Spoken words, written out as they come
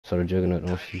So the juggernaut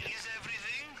don't see.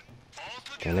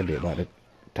 Damn, that bit about to...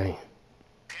 Dang.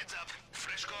 Heads up,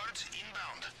 fresh guards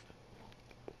inbound.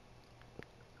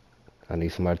 I need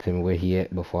somebody to tell me where he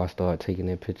at before I start taking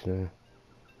that picture now.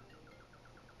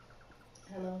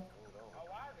 Hello?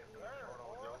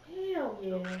 Hell yeah.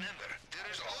 Remember, there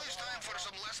is always time for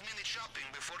some last-minute shopping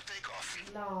before takeoff.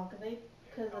 No,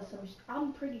 cause of some,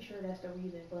 I'm pretty sure that's the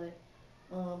reason, but,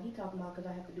 he talking about cause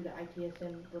I have to do the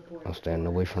ITSM report. I'm standing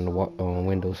away from the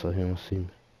window so he don't see me.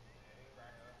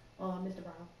 Mr.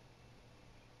 Brown.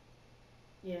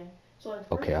 Yeah. So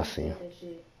at Okay, I first see he him. said that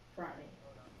shit Friday.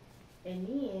 And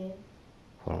then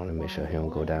Hold on, let me make sure he don't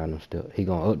go down them steps. He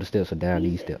going up the steps or down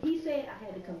these steps? he said I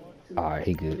had to come in. Alright,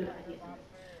 he to do good. the ITSM.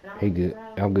 And I He was good.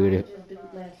 like, I'm Mr. Brown, good. I could just do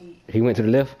it last week. He went to the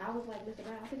left? I was like, Mr.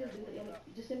 Brown, I could just do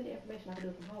it. Just send me the information. I can do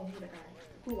it from home. He was like,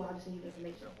 alright, cool. I'll just send you the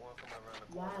information.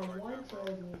 While one tells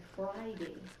me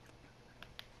Friday,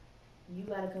 you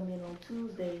gotta come in on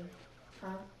Tuesday, huh?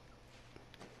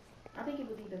 I think it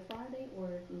was either Friday or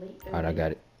late Thursday. Alright, I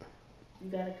got it. You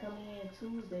gotta come in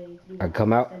Tuesday to do I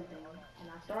come out? thing. And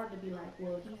I started to be like,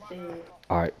 well, he said,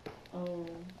 Alright.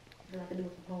 that I could do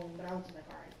it from home. But I was just like,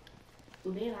 alright.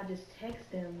 So then I just text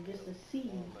him just to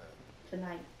see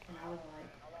tonight. And I was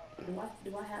like,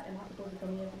 do I have, am I supposed to come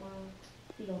in tomorrow?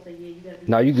 He gonna say, yeah, you gotta do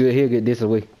No, you good. He'll get this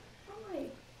away. I'm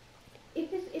like,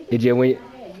 if it's It just when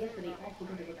I had yesterday off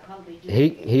because it was a holiday.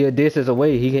 he'll distance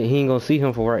away. He ain't gonna see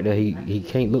him from right there. He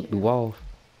can't look through walls.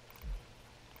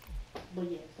 But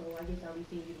yeah, so I guess I'll be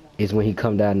seeing you tomorrow. It's when he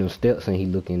come down them steps and he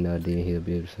looking then he'll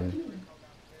be able to see.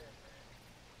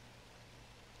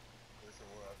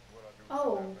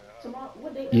 Oh, tomorrow,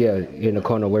 what day? Yeah, in the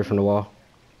corner away from the wall.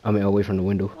 I mean away from the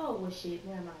window. Oh, well shit,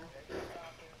 where am I?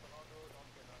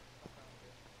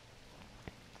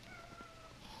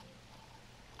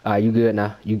 Alright, you good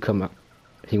now. You come out.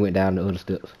 He went down the other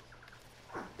steps.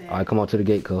 Alright, come on to the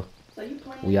gate, cuz. So you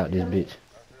playing? We out this bitch.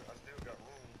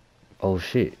 Oh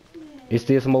shit. Is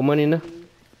still some more money in there?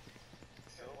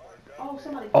 Oh,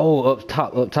 somebody. Oh, up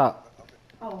top, up top.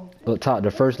 Oh. Up top, the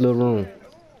first little room.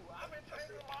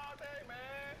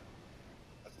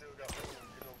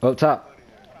 Up top.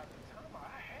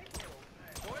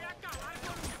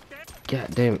 God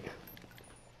damn it.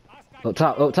 Up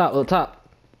top, up top, up top.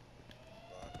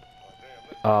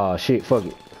 Ah, shit, fuck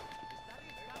it.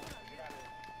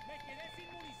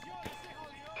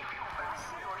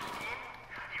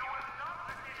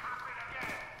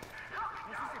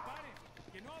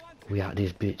 We out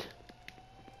this bitch.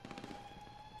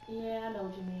 Yeah, I know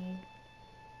what you mean.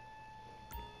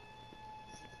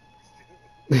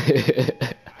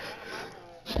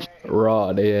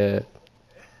 Raw, yeah.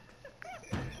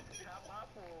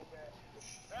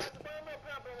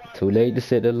 Too late to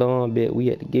set the alarm, bet we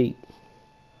at the gate.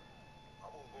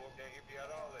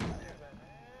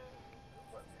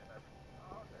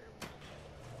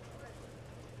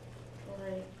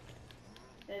 Alright.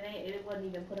 It wasn't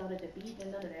even put out at the beach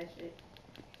and none of that shit.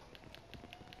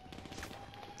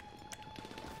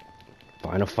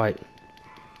 Final fight.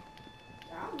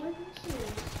 I'm with you,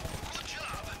 shit. Good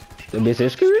job. The bitch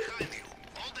is screwed.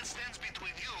 All that stands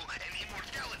between you and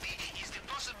immortality is the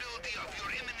possibility of your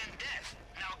imminent death.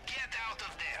 Now get out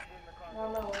of there.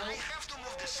 No, no, I right? have to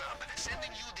move this up.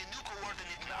 Sending you the new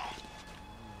coordinate now.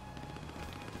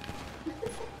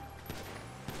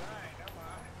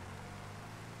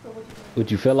 So what you think?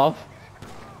 What, you fell off?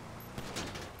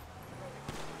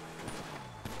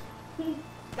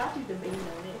 Got you debating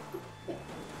on it.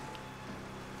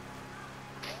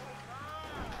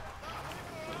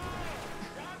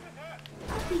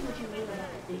 I see what you mean about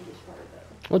the biggest part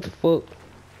though. What the fuck?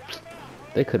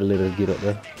 They could have let us get up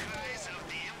there.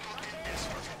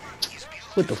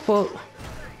 What the fuck?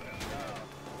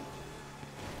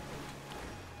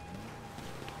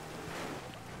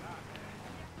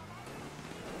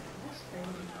 That's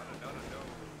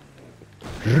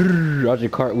crazy. I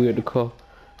just cartwheeled the car.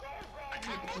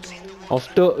 I'm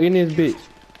stuck in this bitch.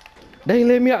 They ain't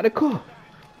let me out the car.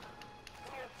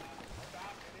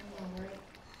 Alright.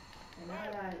 And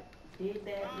now that I did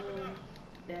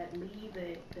that lead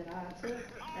that I took,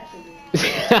 that should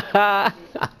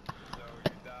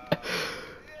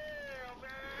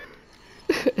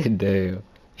be Damn.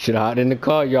 Should have hopped in the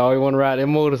car. Y'all always want to ride that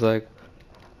motorcycle.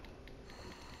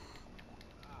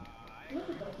 What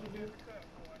the fuck you do?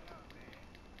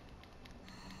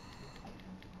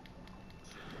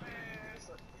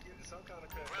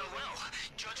 Well,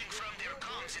 judging from their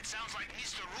comms, it sounds like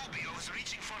Mr. Rubio is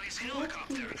reaching for his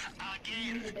helicopter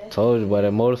again. Told you about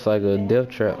that motorcycle, a death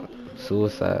trap,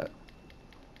 suicide.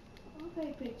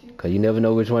 Okay, picture. Cause you never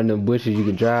know which one of them bushes you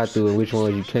can drive through and which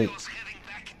ones you can't.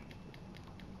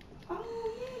 Oh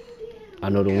yeah, you did have I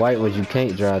know the white ones you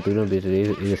can't drive through them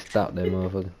bitches. They just stop that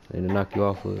motherfucker and they knock you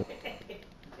off of it.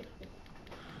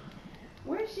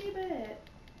 Where's Sheba at?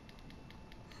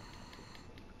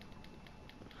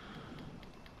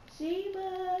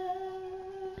 Sheba!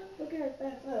 Look at her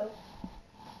fat self.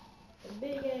 A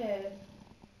big ass.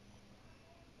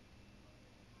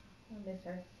 I miss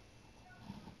her.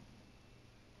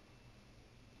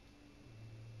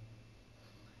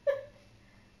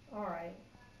 Alright.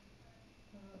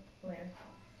 Where?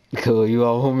 Cool, you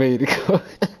all made it. Cool.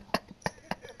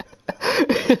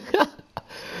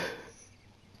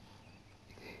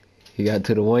 He got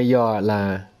to the 1 yard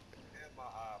line.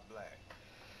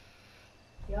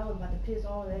 Y'all was about to piss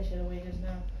all that shit away just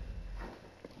now.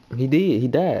 He did. He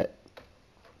died.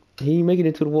 He ain't making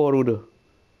it to the water though.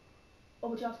 Oh,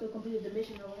 but y'all still completed the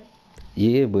mission though, right?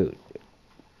 Yeah, but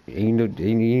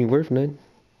ain't worth nothing.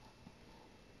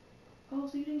 Oh,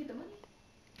 so you didn't get the money?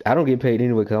 I don't get paid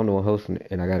anyway because I'm the one hosting it,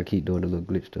 and I gotta keep doing the little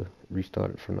glitch to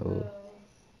restart it from the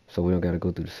so we don't gotta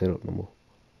go through the setup no more.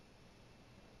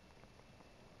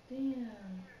 Damn.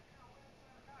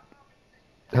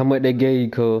 How much they gave you,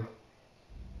 cuz?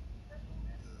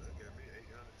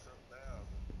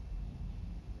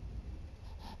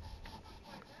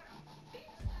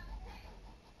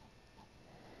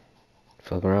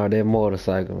 Fuck around that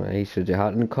motorcycle, man. He should just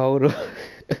hot in the cold up.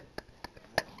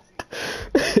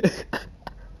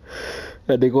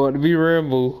 They going to be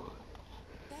Rambo.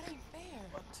 That ain't fair.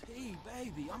 T,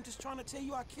 baby, I'm just trying to tell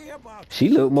you I care about you. She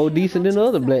look more decent than the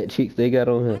other black chicks they got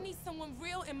on I here. need someone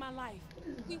real in my life.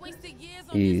 We wasted years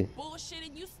on Yeah. this bullshit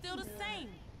and you still the same.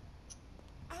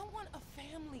 I want a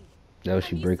family. That was I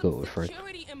she need break some up with Frank.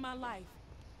 security in my life.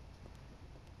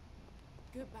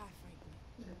 Goodbye,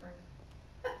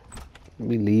 Franklin.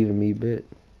 Be leaving me, bitch.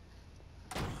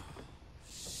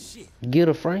 Shit. Get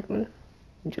her, Franklin.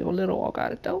 You just gonna let her walk out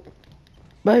the door?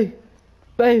 Babe.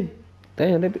 Babe.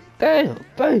 Damn, damn,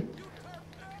 babe.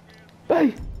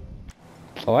 Babe.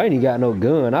 Oh, I ain't even got no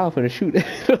gun. I was finna shoot that.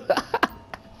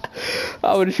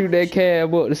 I was finna shoot that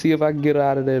cab up to see if I can get her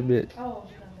out of that bitch. Oh,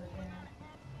 she got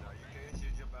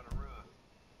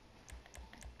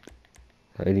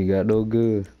the I ain't even got no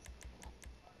gun.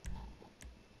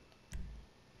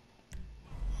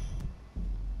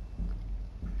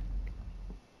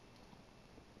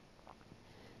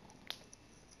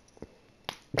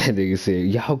 That nigga said,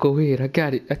 y'all go ahead, I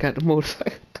got it. I got the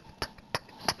motorcycle.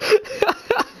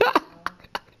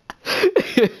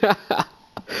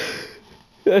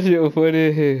 That shit was funny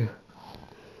as hell.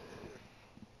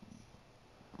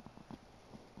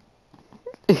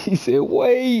 He said,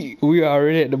 wait, we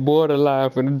already at the borderline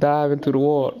finna dive into the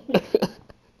water.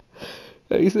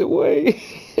 He said, wait.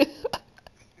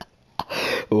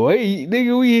 Wait,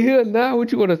 nigga, we here now.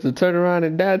 What you want us to turn around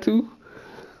and die too?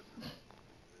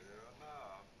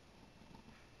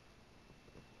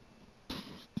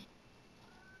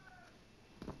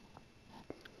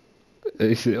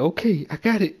 He said, okay, I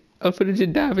got it. I'm finna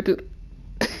just dive into the...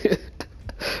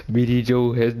 BD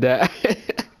Joe has died.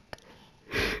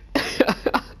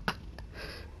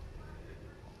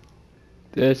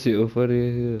 That shit was funny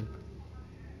as hell.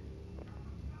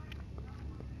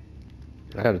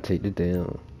 I gotta take the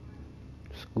damn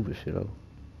scuba shit off.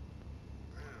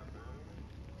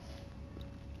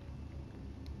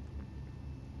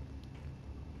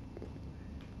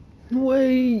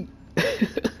 Wait.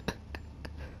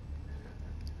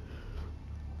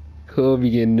 Cole be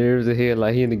getting nerves ahead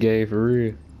like he in the game for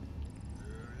real.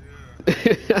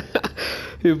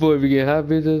 His boy be getting hot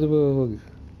bitch as a motherfucker.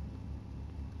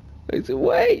 He said,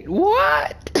 wait,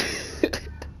 what?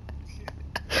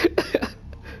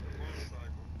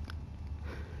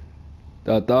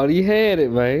 I thought he had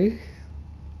it, man.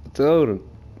 I told him,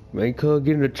 man, cuz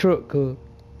get in the truck, cuz.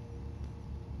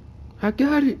 I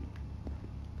got it.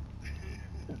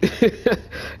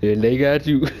 And they got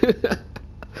you.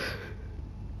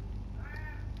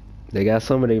 They got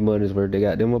some of their money's worth. They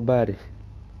got them a body.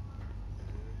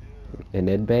 And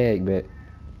that bag back.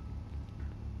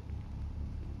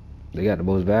 They got the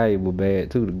most valuable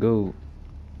bag too, the gold.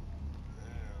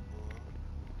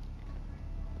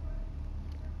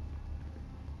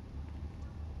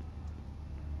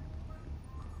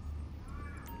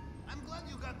 I'm glad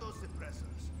you got those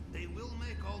suppressors. They will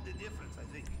make all the difference, I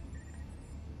think.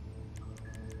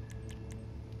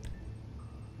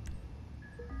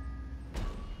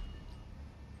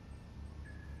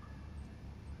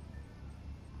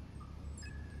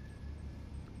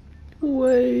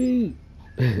 Wait.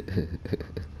 Damn. That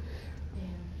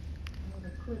was a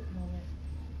quick moment.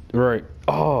 Right.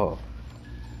 Oh.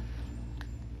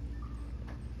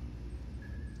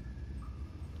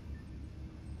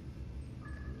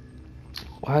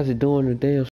 Why is it doing the damn